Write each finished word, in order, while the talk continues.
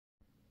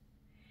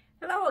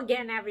Hello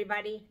again,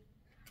 everybody.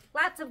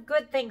 Lots of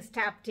good things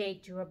to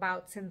update you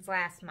about since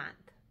last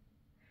month.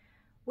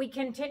 We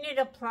continue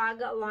to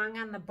plug along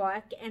on the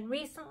book and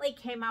recently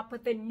came up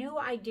with a new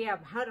idea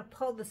of how to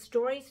pull the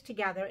stories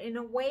together in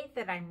a way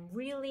that I'm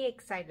really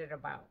excited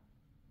about.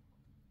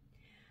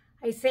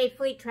 I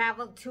safely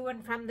traveled to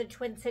and from the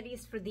Twin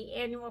Cities for the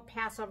annual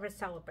Passover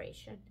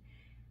celebration,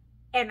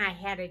 and I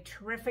had a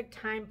terrific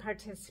time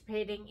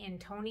participating in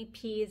Tony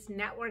P's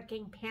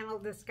networking panel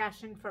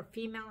discussion for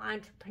female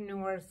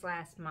entrepreneurs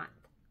last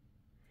month.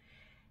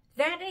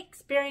 That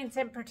experience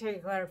in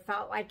particular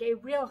felt like a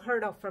real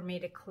hurdle for me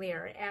to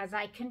clear as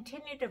I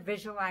continue to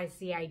visualize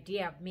the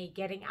idea of me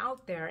getting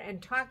out there and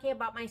talking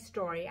about my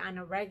story on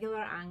a regular,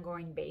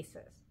 ongoing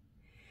basis.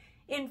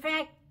 In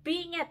fact,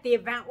 being at the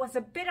event was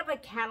a bit of a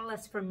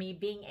catalyst for me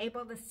being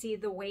able to see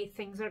the way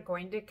things are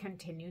going to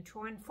continue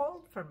to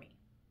unfold for me.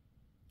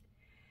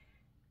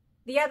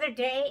 The other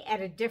day at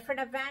a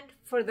different event,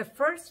 for the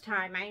first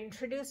time, I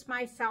introduced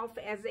myself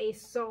as a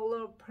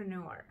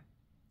solopreneur.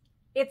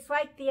 It's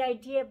like the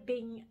idea of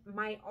being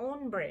my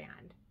own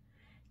brand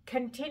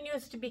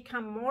continues to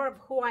become more of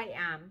who I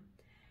am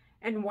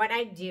and what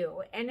I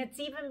do, and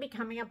it's even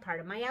becoming a part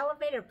of my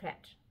elevator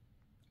pitch.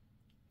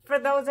 For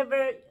those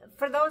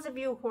of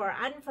you who are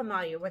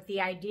unfamiliar with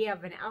the idea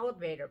of an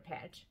elevator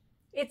pitch,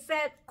 it's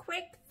that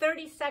quick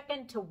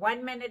 30-second to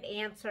 1-minute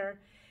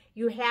answer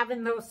you have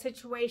in those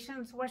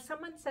situations where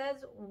someone says,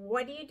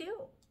 "What do you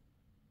do?"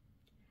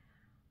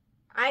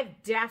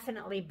 I've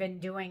definitely been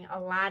doing a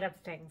lot of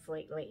things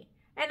lately,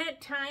 and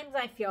at times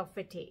I feel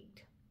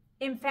fatigued.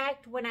 In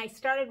fact, when I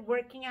started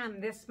working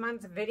on this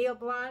month's video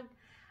blog,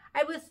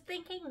 I was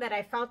thinking that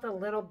I felt a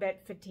little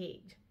bit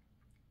fatigued.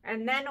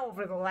 And then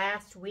over the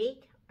last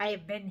week, I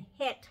have been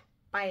hit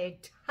by a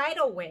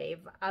tidal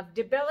wave of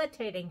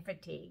debilitating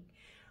fatigue,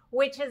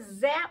 which has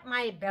zapped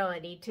my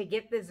ability to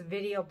get this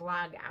video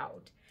blog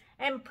out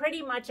and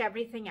pretty much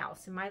everything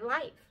else in my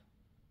life.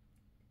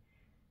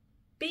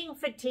 Being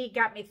fatigued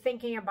got me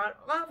thinking about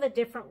all the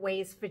different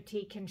ways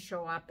fatigue can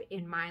show up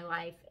in my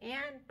life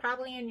and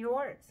probably in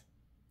yours.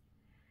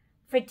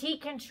 Fatigue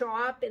can show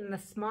up in the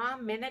small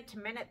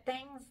minute-to-minute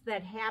things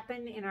that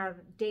happen in our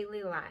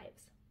daily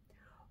lives.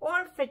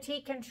 Or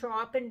fatigue can show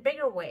up in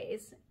bigger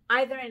ways,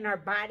 either in our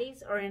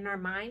bodies or in our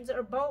minds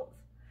or both,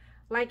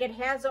 like it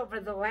has over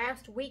the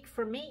last week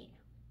for me.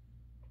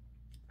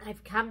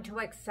 I've come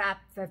to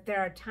accept that there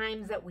are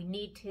times that we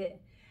need to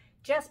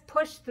just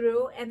push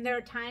through, and there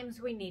are times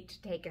we need to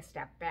take a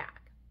step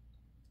back.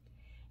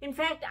 In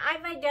fact,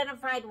 I've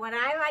identified what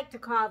I like to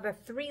call the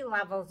 3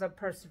 levels of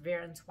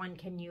perseverance one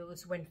can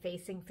use when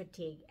facing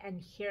fatigue,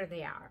 and here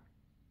they are.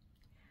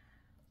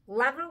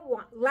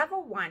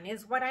 Level one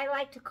is what I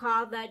like to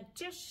call the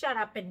just shut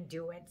up and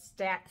do it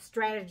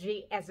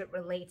strategy as it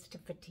relates to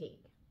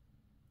fatigue.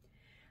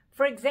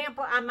 For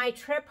example, on my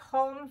trip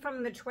home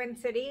from the Twin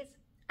Cities,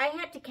 I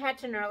had to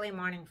catch an early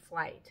morning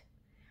flight.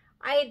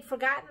 I had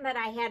forgotten that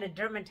I had a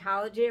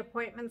dermatology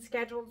appointment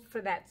scheduled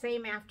for that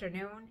same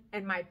afternoon,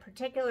 and my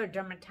particular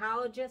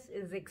dermatologist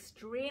is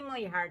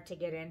extremely hard to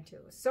get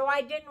into, so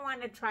I didn't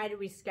want to try to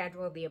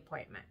reschedule the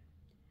appointment.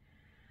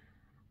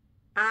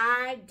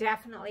 I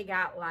definitely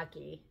got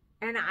lucky,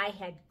 and I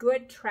had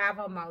good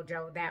travel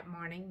mojo that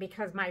morning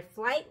because my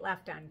flight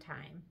left on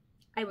time.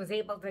 I was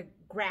able to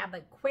grab a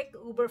quick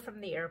Uber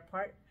from the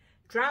airport,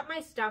 drop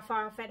my stuff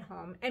off at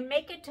home, and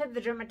make it to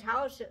the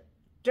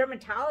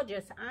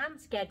dermatologist on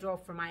schedule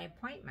for my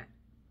appointment.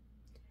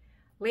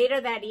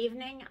 Later that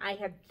evening, I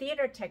had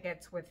theater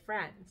tickets with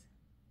friends.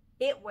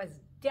 It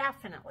was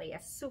definitely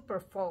a super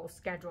full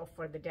schedule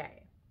for the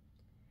day.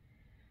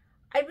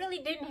 I really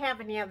didn't have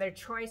any other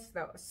choice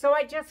though, so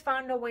I just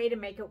found a way to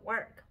make it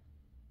work.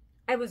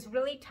 I was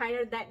really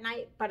tired that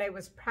night, but I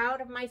was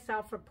proud of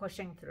myself for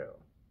pushing through.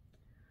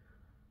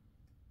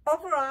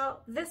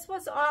 Overall, this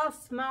was all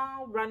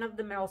small,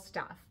 run-of-the-mill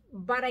stuff,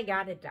 but I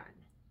got it done.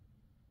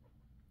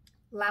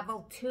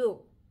 Level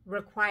 2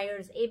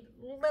 requires a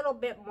little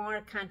bit more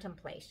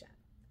contemplation.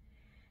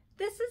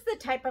 This is the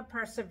type of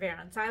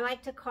perseverance I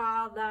like to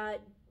call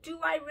the, do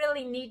I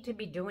really need to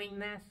be doing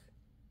this?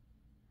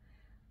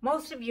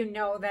 Most of you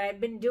know that I've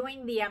been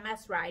doing the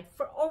MS ride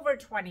for over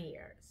 20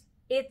 years.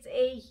 It's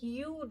a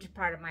huge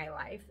part of my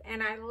life,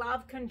 and I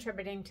love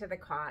contributing to the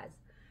cause.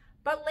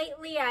 But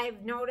lately,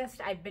 I've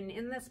noticed I've been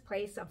in this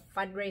place of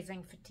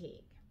fundraising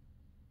fatigue.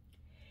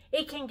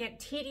 It can get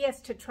tedious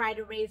to try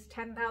to raise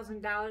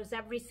 $10,000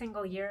 every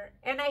single year,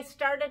 and I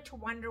started to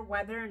wonder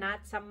whether or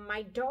not some of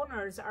my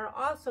donors are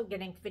also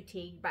getting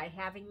fatigued by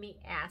having me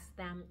ask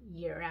them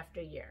year after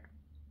year.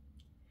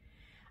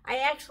 I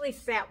actually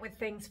sat with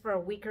things for a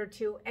week or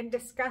two and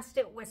discussed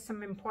it with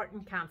some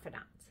important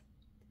confidants.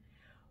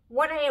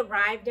 What I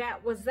arrived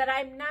at was that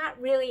I'm not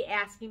really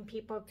asking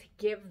people to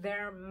give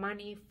their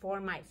money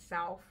for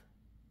myself,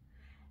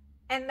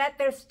 and that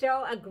there's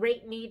still a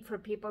great need for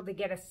people to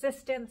get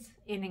assistance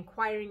in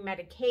acquiring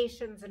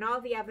medications and all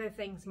the other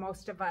things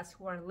most of us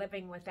who are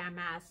living with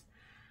MS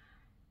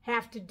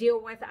have to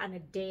deal with on a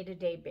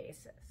day-to-day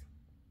basis.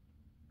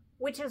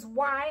 which is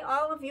why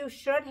all of you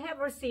should have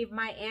received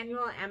my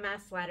annual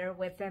MS letter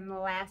within the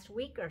last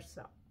week or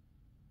so.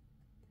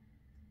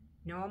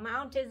 No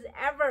amount is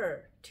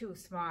ever too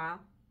small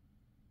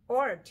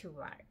or too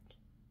large.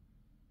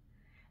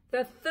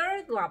 The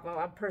third level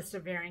of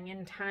persevering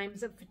in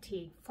times of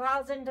fatigue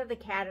falls into the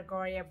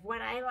category of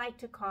what I like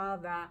to call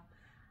the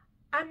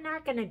 "I'm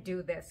not going to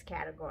do this"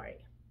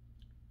 category.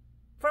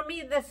 For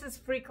me, this is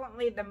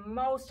frequently the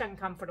most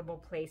uncomfortable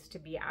place to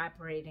be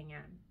operating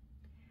in.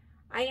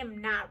 I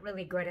am not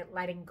really good at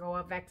letting go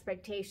of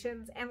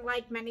expectations, and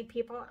like many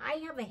people, I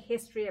have a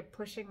history of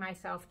pushing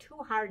myself too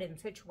hard in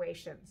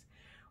situations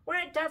where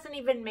it doesn't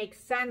even make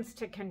sense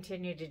to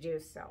continue to do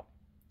so.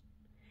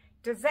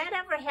 Does that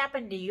ever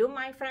happen to you,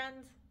 my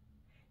friends?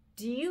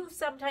 Do you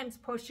sometimes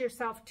push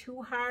yourself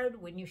too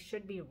hard when you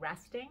should be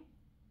resting?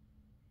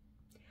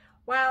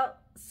 Well,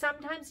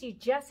 sometimes you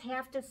just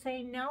have to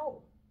say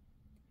no.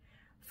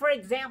 For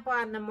example,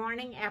 on the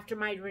morning after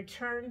my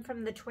return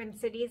from the Twin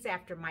Cities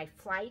after my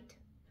flight,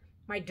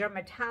 my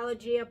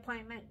dermatology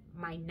appointment,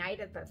 my night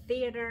at the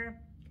theater,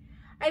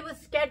 I was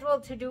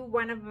scheduled to do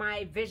one of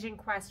my Vision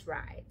Quest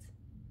rides.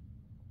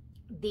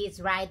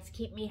 These rides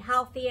keep me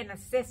healthy and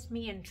assist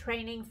me in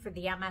training for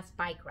the MS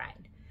bike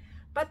ride,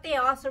 but they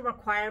also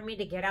require me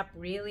to get up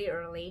really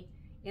early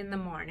in the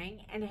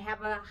morning and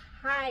have a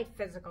high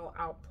physical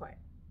output.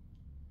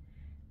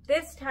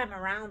 This time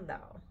around,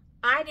 though,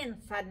 I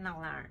didn't set an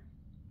alarm.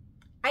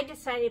 I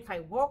decided if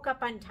I woke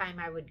up on time,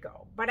 I would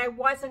go, but I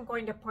wasn't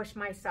going to push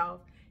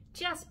myself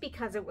just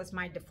because it was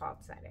my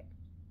default setting.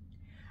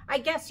 I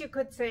guess you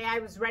could say I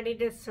was ready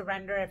to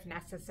surrender if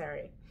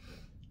necessary.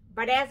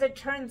 But as it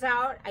turns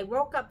out, I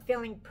woke up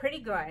feeling pretty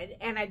good,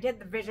 and I did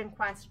the Vision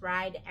Quest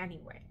ride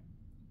anyway.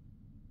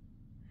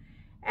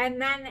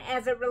 And then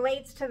as it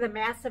relates to the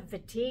massive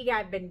fatigue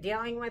I've been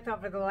dealing with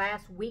over the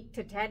last week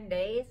to 10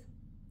 days,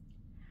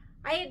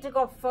 I had to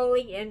go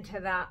fully into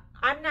the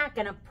 "I'm not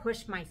going to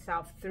push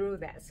myself through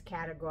this"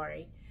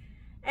 category,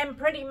 and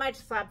pretty much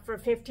slept for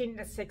 15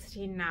 to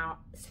 16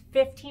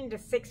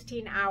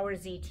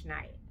 hours each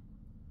night.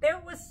 There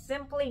was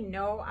simply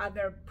no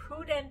other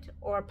prudent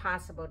or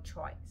possible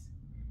choice.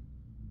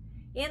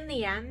 In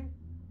the end,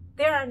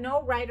 there are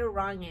no right or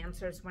wrong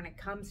answers when it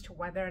comes to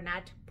whether or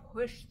not to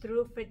push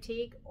through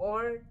fatigue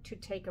or to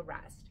take a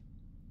rest.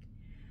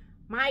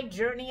 My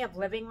journey of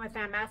living with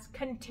MS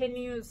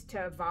continues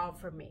to evolve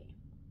for me.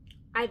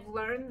 I've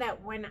learned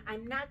that when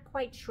I'm not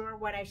quite sure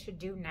what I should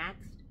do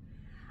next,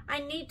 I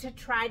need to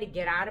try to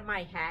get out of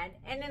my head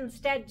and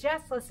instead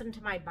just listen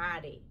to my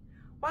body,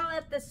 while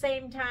at the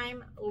same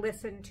time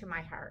listen to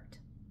my heart.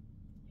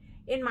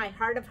 In my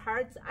heart of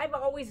hearts, I've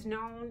always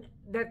known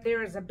that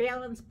there is a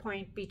balance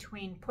point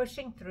between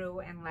pushing through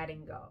and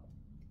letting go.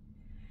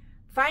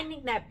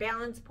 Finding that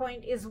balance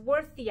point is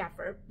worth the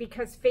effort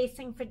because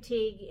facing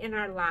fatigue in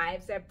our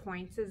lives at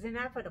points is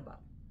inevitable.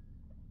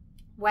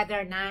 Whether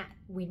or not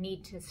we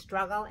need to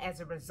struggle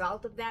as a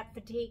result of that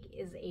fatigue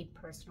is a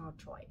personal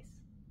choice.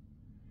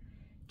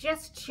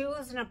 Just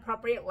choose an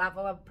appropriate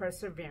level of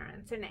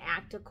perseverance and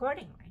act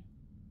accordingly.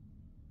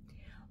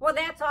 Well,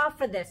 that's all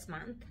for this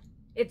month.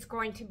 It's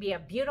going to be a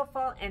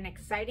beautiful and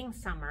exciting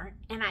summer,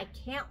 and I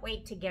can't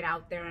wait to get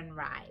out there and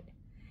ride.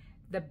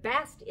 The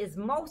best is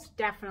most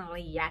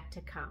definitely yet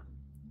to come.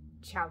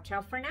 Ciao,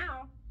 ciao for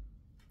now.